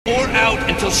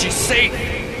until she's safe.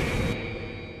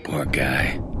 Poor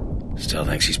guy. Still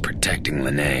thinks he's protecting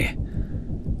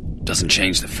Lene. Doesn't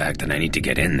change the fact that I need to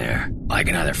get in there. I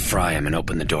can either fry him and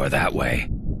open the door that way,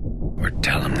 or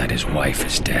tell him that his wife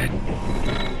is dead.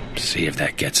 See if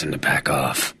that gets him to back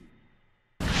off.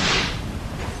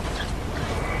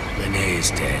 Lene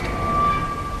is dead.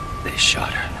 They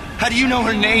shot her. How do you know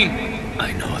her name?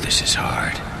 I know this is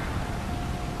hard.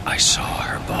 I saw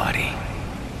her body.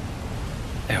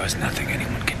 There was nothing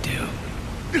anyone could do.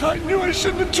 I knew I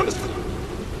shouldn't have trusted her.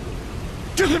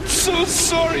 I'm so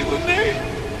sorry, Lene.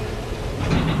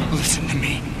 Listen to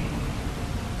me.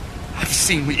 I've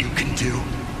seen what you can do.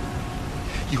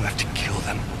 You have to kill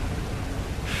them.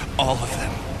 All of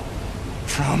them.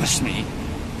 Promise me.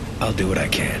 I'll do what I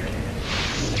can.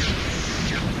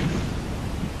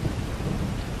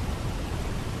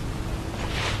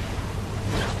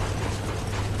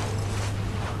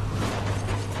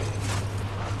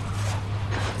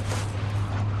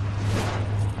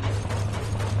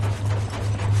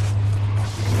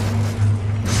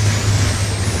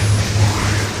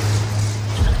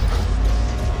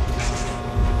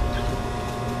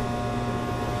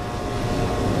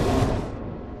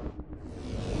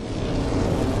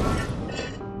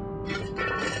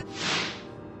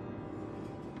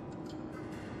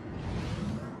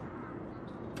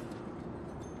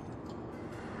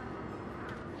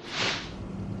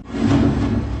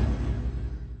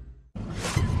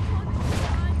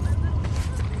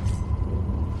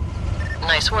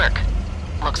 Nice work.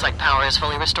 Looks like power is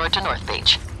fully restored to North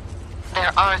Beach.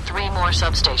 There are 3 more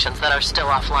substations that are still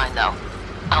offline, though.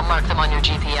 I'll mark them on your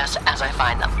GPS as I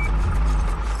find them.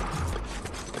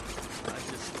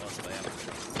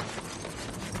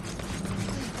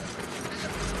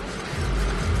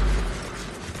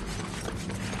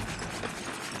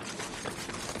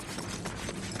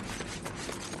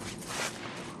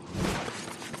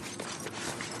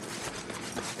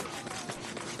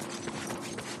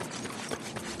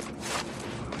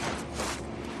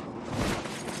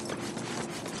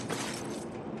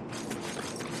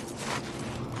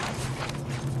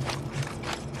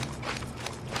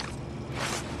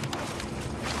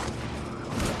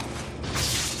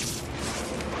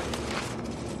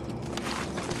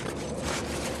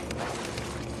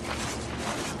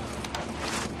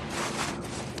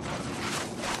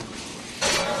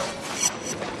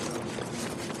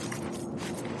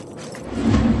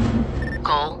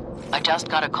 I just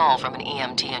got a call from an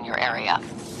EMT in your area.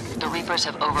 The Reapers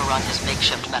have overrun his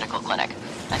makeshift medical clinic,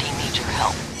 and he needs your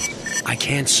help. I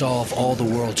can't solve all the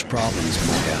world's problems,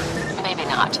 Moga. Maybe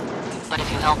not, but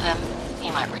if you help him,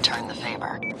 he might return the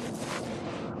favor.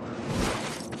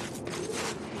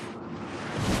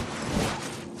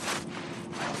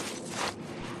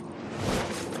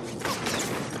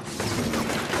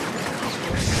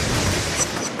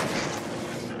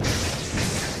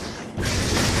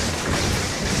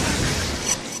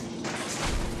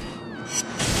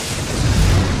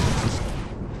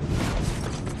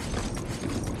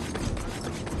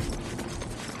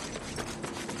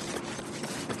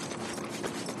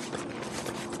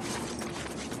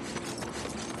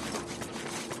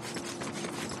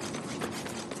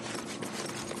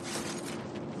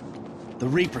 The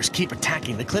Reapers keep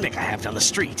attacking the clinic I have down the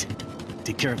street.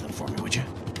 Take care of them for me, would you?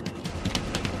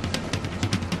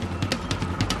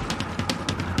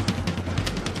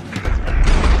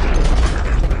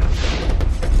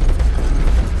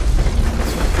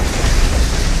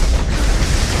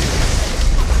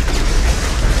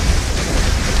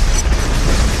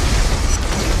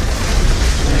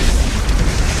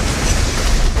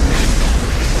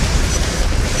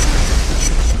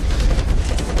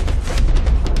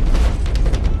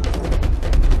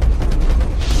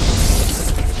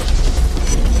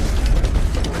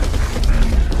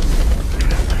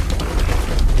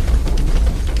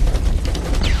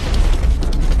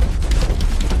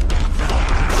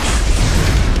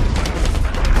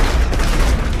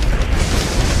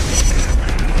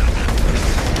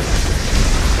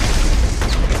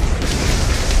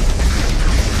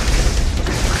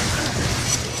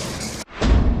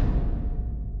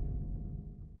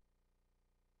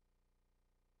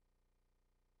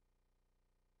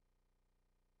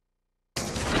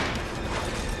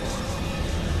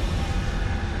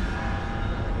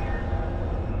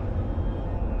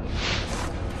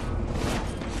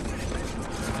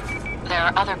 There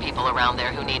are other people around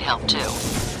there who need help too.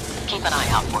 Keep an eye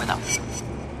out for them.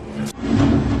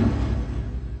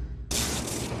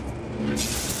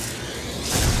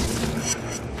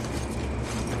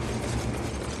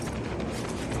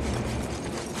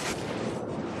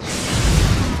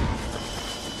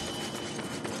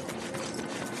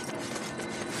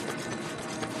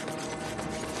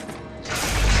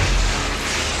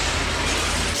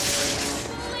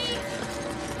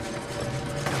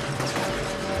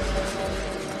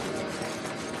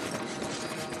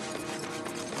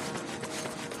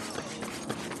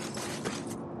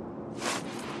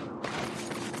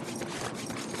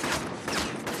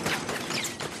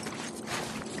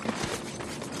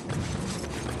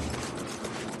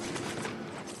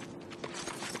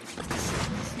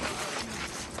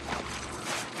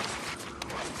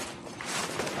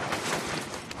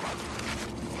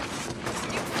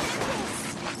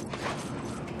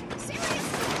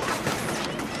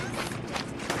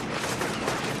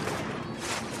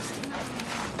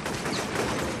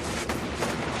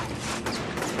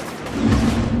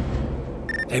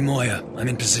 Hey, Moya, I'm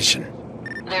in position.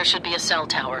 There should be a cell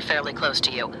tower fairly close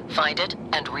to you. Find it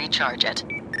and recharge it.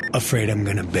 Afraid I'm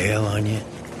gonna bail on you?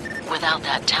 Without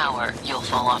that tower, you'll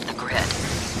fall off the grid.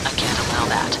 I can't allow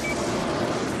that.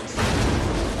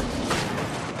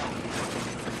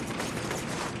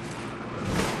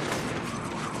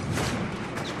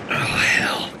 Oh,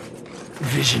 hell.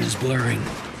 Vision is blurring.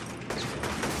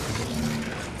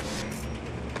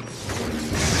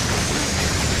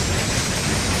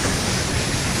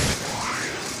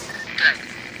 Good.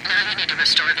 Now you need to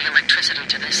restore the electricity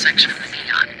to this section of the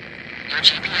neon. Your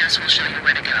GPS will show you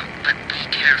where to go, but be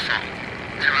careful.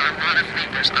 There are a lot of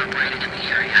Reapers operating in the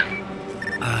area.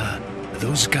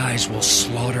 Those guys will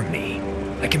slaughter me.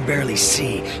 I can barely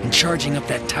see, and charging up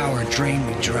that tower drained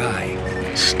me dry.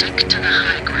 Stick to the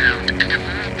high ground and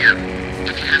avoid them.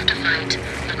 If you have to fight,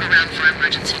 look around for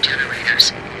emergency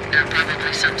generators. There are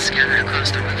probably some scattered across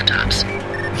the rooftops.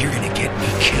 You're gonna get me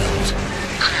killed.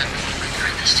 Call me when you're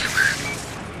in the sewer.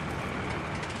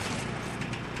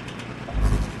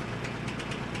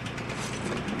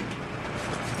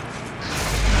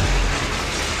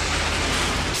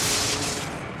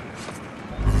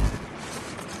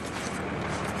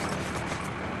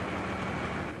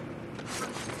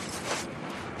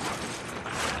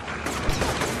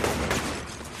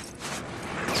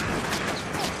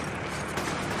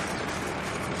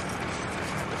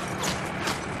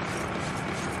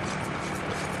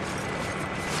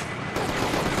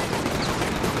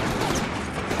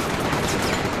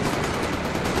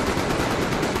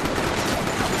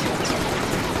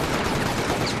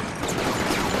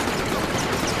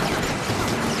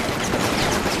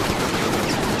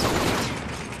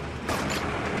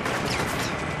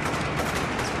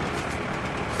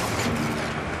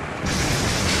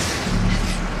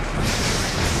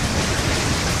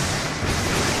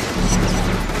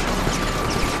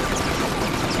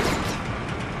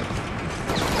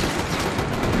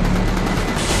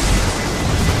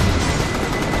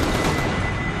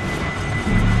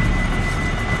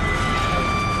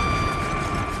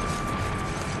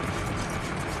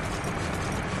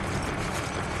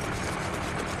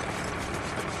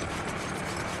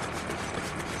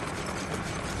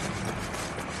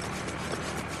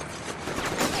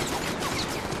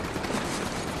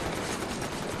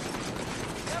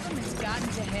 Gotten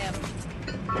to him.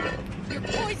 You're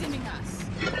poisoning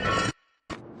us.